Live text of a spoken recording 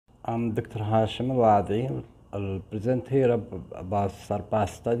I'm Dr. Hashem Alwadie. I'll present here about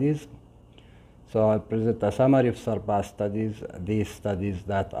SURPASS studies. So I'll present a summary of SURPASS studies. These studies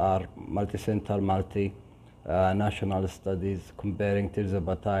that are multi-center, national studies comparing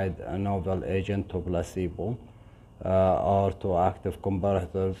tirzepatide, a novel agent, to placebo or to active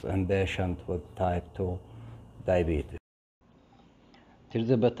comparators in patients with type 2 diabetes.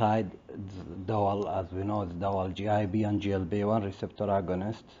 Tirzepatide, dual, as we know, is dual GIP and GLP-1 receptor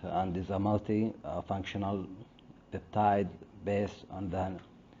agonist, and is a multi-functional peptide based on the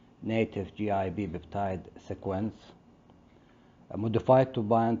native GIP peptide sequence, modified to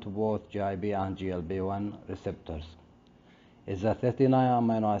bind to both GIP and GLP-1 receptors. It's a 39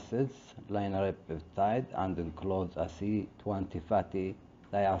 amino acids linear peptide and includes a C20 fatty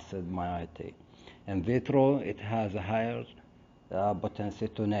diacid moiety. In vitro, it has a higher potency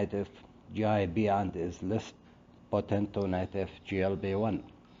to native GIP and is less potent to native GLP-1.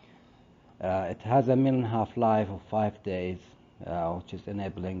 It has a mean half-life of 5 days, which is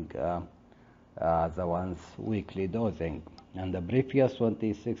enabling the once weekly dosing. And the previous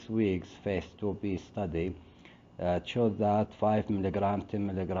 26 weeks phase 2B study showed that 5 mg, 10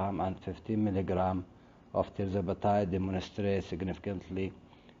 mg, and 15 mg of tirzepatide demonstrate significantly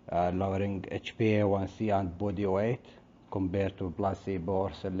lowering HbA1c and body weight compared to placebo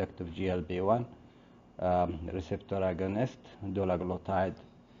or selective GLP-1 receptor agonist, dulaglutide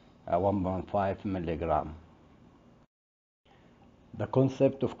 1.5 mg. The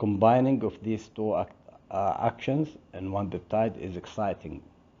concept of combining of these two actions in one peptide is exciting.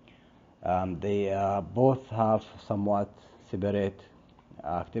 They both have somewhat separate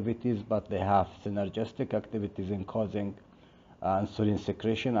activities, but they have synergistic activities in causing insulin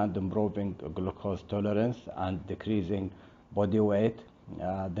secretion and improving glucose tolerance and decreasing body weight.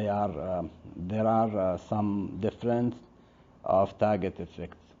 There are some different of target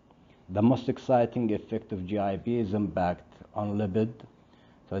effects. The most exciting effect of GIP is impact on lipid.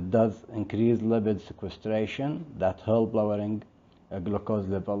 So it does increase lipid sequestration that help lowering glucose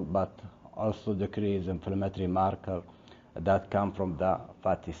level, but also decrease inflammatory marker that come from the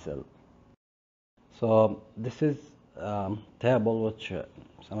fatty cell. So this is table which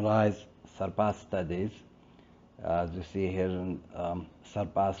summarize SURPASS studies. As you see here in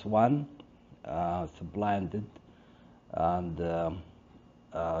SURPASS 1, it's blinded and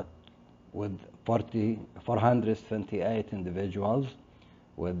with 428 individuals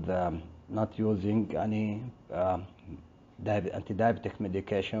with not using any anti-diabetic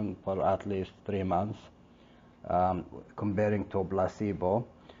medication for at least 3 months, comparing to placebo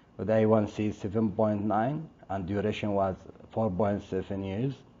with A1C 7.9 and duration was 4.7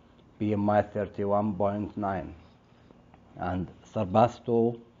 years, BMI 31.9. And SURPASS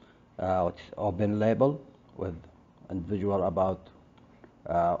 2, which is open label with individual about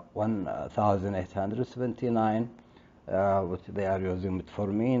 1,879, which they are using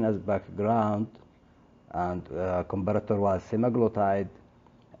metformin as background, and comparator was semaglutide.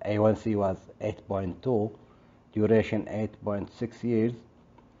 A1C was 8.2, duration 8.6 years,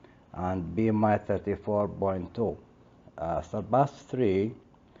 and BMI 34.2. SURPASS 3,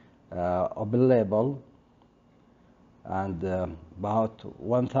 open label, and about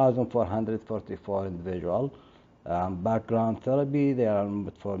 1,444 individuals. Background therapy, they are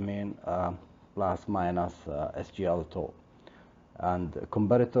metformin plus minus SGL2. And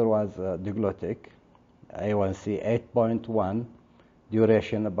comparator was diglutic, A1C 8.1,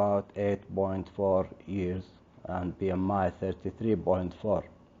 duration about 8.4 years, and BMI 33.4.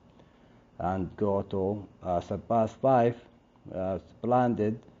 And go to SURPASS 5, it's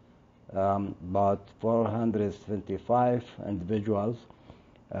blinded, about 425 individuals.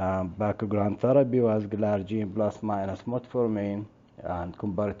 Background therapy was glargine plus minus metformin, and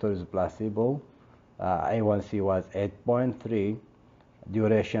comparator is placebo. A1C was 8.3,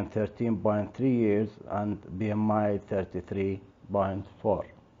 duration 13.3 years, and BMI 33.4.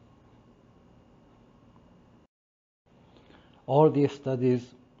 All these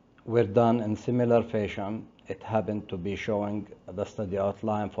studies were done in similar fashion. It happened to be showing the study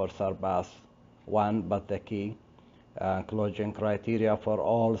outline for SURPASS 1, but the key inclusion criteria for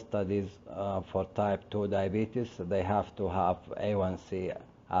all studies for type 2 diabetes, they have to have A1C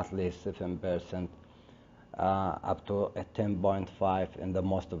at least 7%, up to 10.5 in the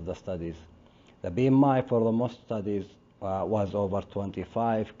most of the studies. The BMI for the most studies was over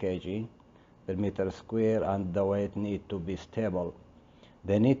 25 kg per meter square, and the weight need to be stable.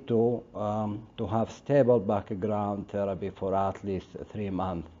 They need to have stable background therapy for at least 3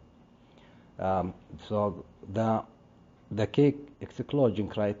 months. So the key exclusion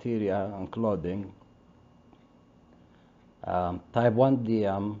criteria including type 1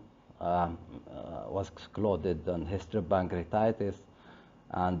 DM was excluded on history of pancreatitis,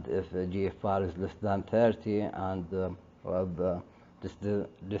 and if GFR is less than 30 and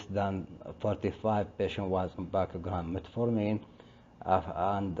less than 45, patient was on background metformin,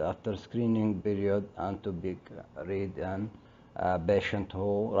 and after screening period and to be read in patient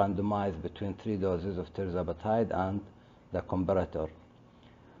who randomized between 3 doses of tirzepatide and the comparator.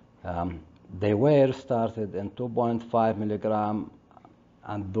 They were started in 2.5 milligram,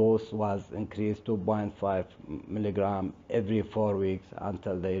 and dose was increased 2.5 milligram every 4 weeks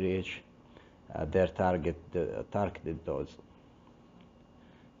until they reach their targeted dose.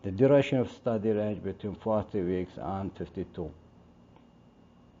 The duration of study ranged between 40 weeks and 52.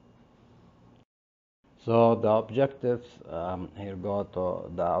 So the objectives, here go to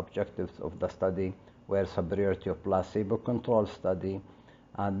the objectives of the study, were superiority of placebo-controlled study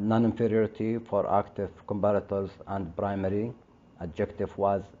and non-inferiority for active comparators, and primary objective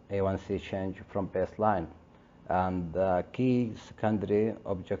was A1C change from baseline. And key secondary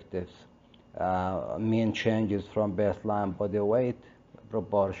objectives, mean changes from baseline body weight,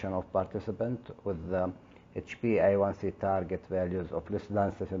 proportion of participants with HbA1c target values of less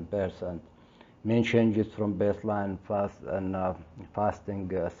than 7%, mean changes from baseline fasting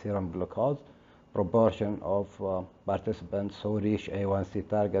serum glucose, proportion of participants who reach A1C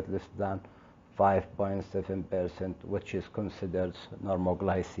target less than 5.7%, which is considered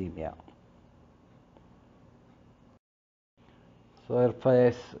normoglycemia. So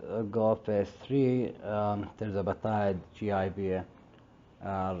phase 3, tirzepatide GIPR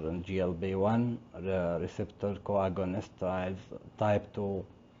and GLP-1 receptor co-agonist trials, type 2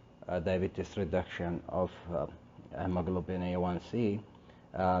 diabetes reduction of hemoglobin A1C.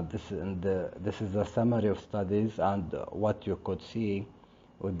 This is a summary of studies, and what you could see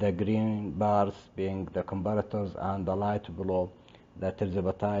with the green bars being the comparators and the light blue the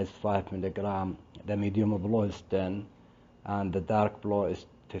tirzepatide is 5 milligram, the medium blue is 10, and the dark blue is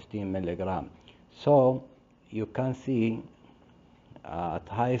 15 milligram. So you can see at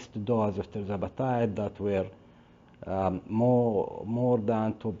highest dose of tirzepatide that were more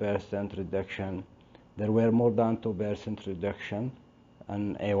than 2% reduction. There were more than 2% reduction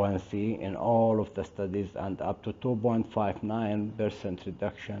in A1C in all of the studies, and up to 2.59%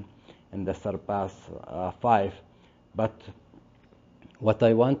 reduction in the SURPASS 5. But what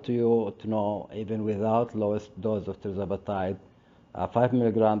I want you to know, even without lowest dose of tirzepatide, 5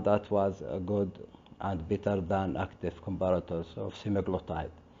 milligram, that was good and better than active comparators of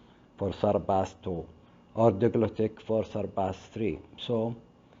semaglutide for SURPASS 2 or deglutic for SURPASS 3. So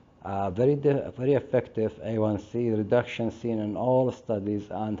very effective A1C reduction seen in all studies,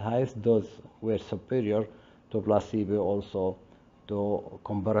 and highest dose were superior to placebo, also to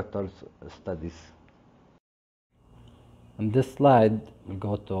comparators studies. In this slide, we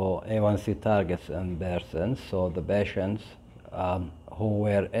go to A1C targets in persons. So the patients who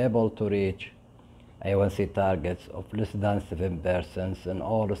were able to reach A1C targets of less than 7% in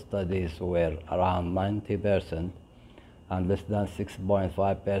all studies were around 90%, and less than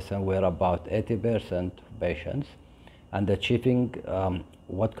 6.5% were about 80% patients, and achieving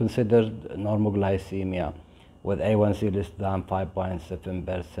what considered normoglycemia with A1C less than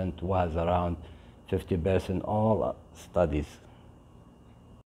 5.7% was around 50% all studies.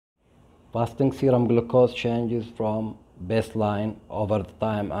 Fasting serum glucose changes from baseline over the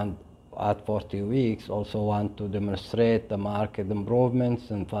time and at 40 weeks also want to demonstrate the marked improvements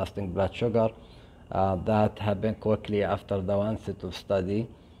in fasting blood sugar that happen quickly after the onset of study,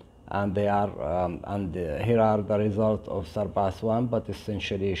 and they are here are the results of SURPASS 1, but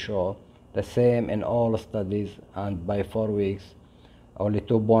essentially show the same in all studies, and by 4 weeks only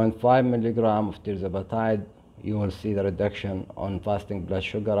 2.5 milligram of tirzepatide, you will see the reduction on fasting blood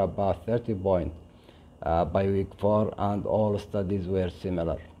sugar about 30 points by week 4, and all studies were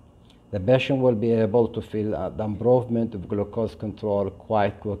similar. The patient will be able to feel the improvement of glucose control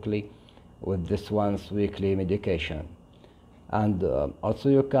quite quickly with this once weekly medication. And also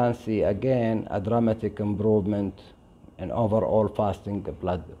you can see again a dramatic improvement in overall fasting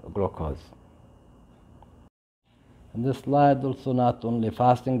blood glucose. In this slide also, not only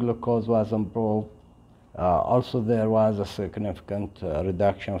fasting glucose was improved, also there was a significant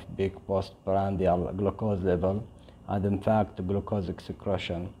reduction of peak postprandial glucose level, and in fact glucose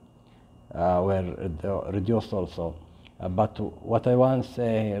excretion were reduced also. But what I want to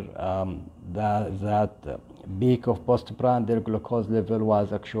say here, that peak of postprandial glucose level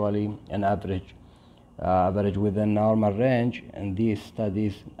was actually an average within normal range in these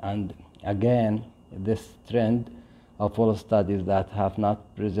studies, and again this trend of all studies that have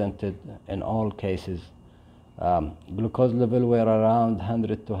not presented in all cases Glucose level were around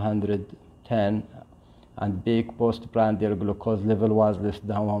 100 to 110, and peak postprandial glucose level was less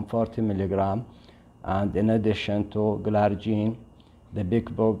than 140 milligram. And in addition to glargine, the peak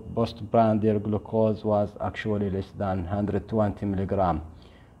postprandial glucose was actually less than 120 milligram,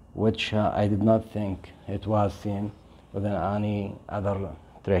 which I did not think it was seen within any other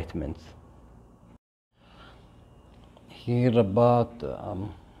treatments. Here about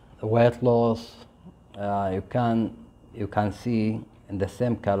weight loss, you can see in the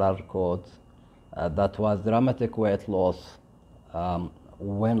same color codes that was dramatic weight loss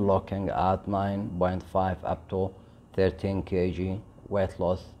when looking at 9.5 up to 13 kg weight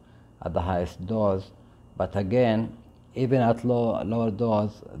loss at the highest dose. But again, even at lower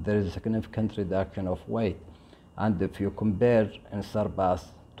dose, there is a significant reduction of weight. And if you compare in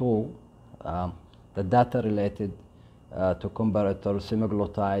SURPASS 2, the data related to comparator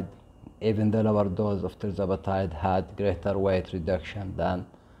semaglutide, even the lower dose of tirzepatide had greater weight reduction than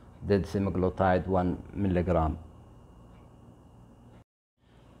did semaglutide 1 milligram.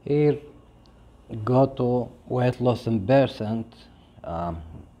 Here, go to weight loss in percent.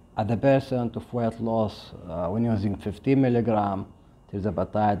 At the percent of weight loss when using 50 milligram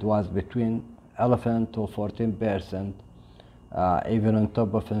tirzepatide was between 11 to 14%, even on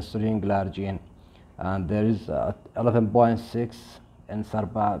top of insulin glargine, and there is 11.6% in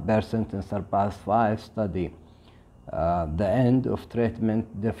SURPASS 5 study. The end of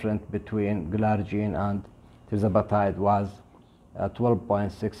treatment difference between glargine and tirzepatide was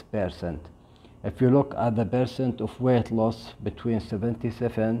 12.6%. If you look at the percent of weight loss, between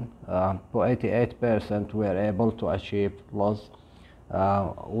 77 to 88% were able to achieve loss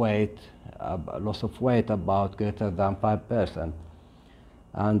of weight about greater than 5%,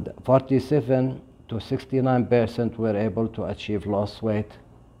 and 47 to 69% were able to achieve loss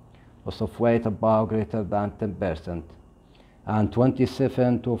of weight about greater than 10%, and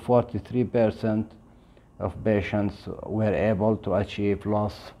 27 to 43% of patients were able to achieve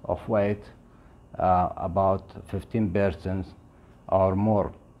loss of weight about 15% or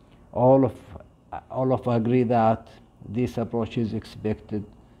more. All of agree that this approach is expect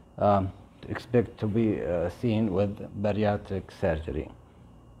to be seen with bariatric surgery.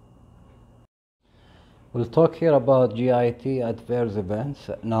 We'll talk here about GIT adverse events.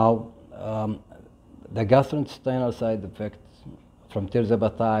 Now, the gastrointestinal side effects from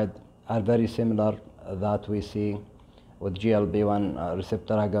tirzepatide are very similar that we see with GLP-1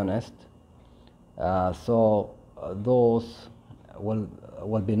 receptor agonist. Those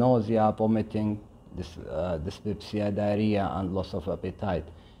will be nausea, vomiting, dyspepsia, diarrhea, and loss of appetite.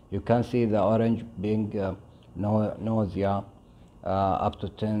 You can see the orange being nausea up to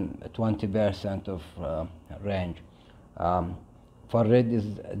 20% of range. For red is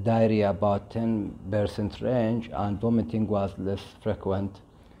diarrhea about 10% range, and vomiting was less frequent.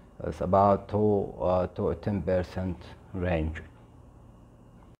 It's about 2 to 10% range.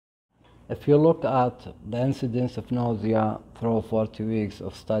 If you look at the incidence of nausea through 40 weeks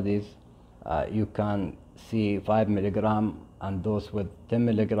of studies, you can see 5 milligram and those with 10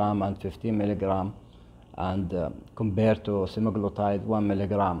 milligram and 15 milligram, and compared to semaglutide 1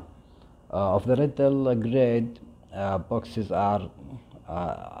 milligram. Of the little grade boxes are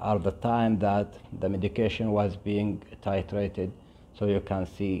the time that the medication was being titrated, so you can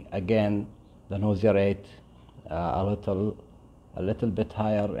see again the nausea rate a little bit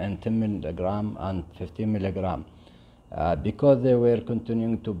higher in 10 milligram and 15 milligram because they were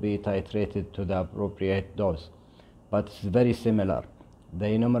continuing to be titrated to the appropriate dose. But it's very similar.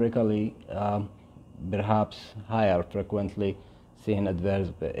 They numerically perhaps higher frequently seen adverse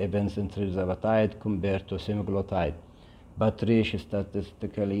events in tirzepatide compared to semaglutide, but reach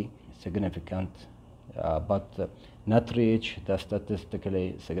statistically significant, but not reach the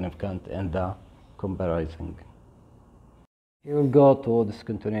statistically significant in the comparison. You will go to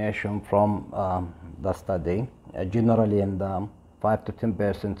discontinuation from the study, generally in the 5 to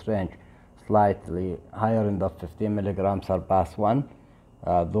 10% range, slightly higher in the 15 milligram SURPASS 1.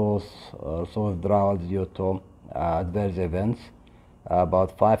 Those also withdrawals due to adverse events,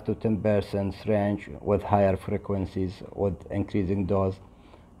 about 5 to 10% range with higher frequencies with increasing dose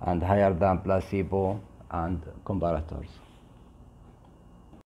and higher than placebo and comparators.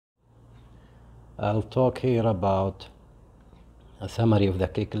 I'll talk here about a summary of the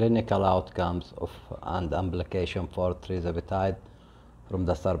key clinical outcomes of and application for tirzepatide from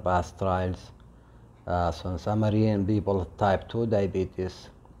the SURPASS trials. So in summary, in people with type 2 diabetes,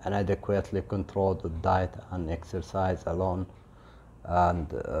 inadequately controlled with diet and exercise alone,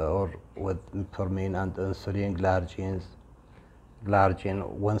 and or with metformin and insulin glargine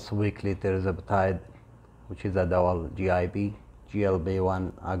once weekly tirzepatide which is a dual GIP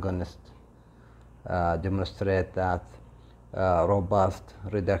GLP-1 agonist, demonstrate that robust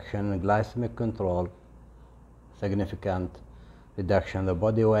reduction in glycemic control, significant reduction in the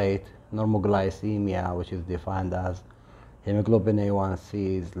body weight, normoglycemia, which is defined as hemoglobin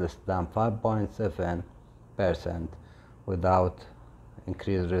A1C is less than 5.7% without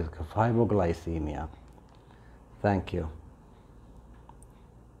increased risk of hypoglycemia. Thank you.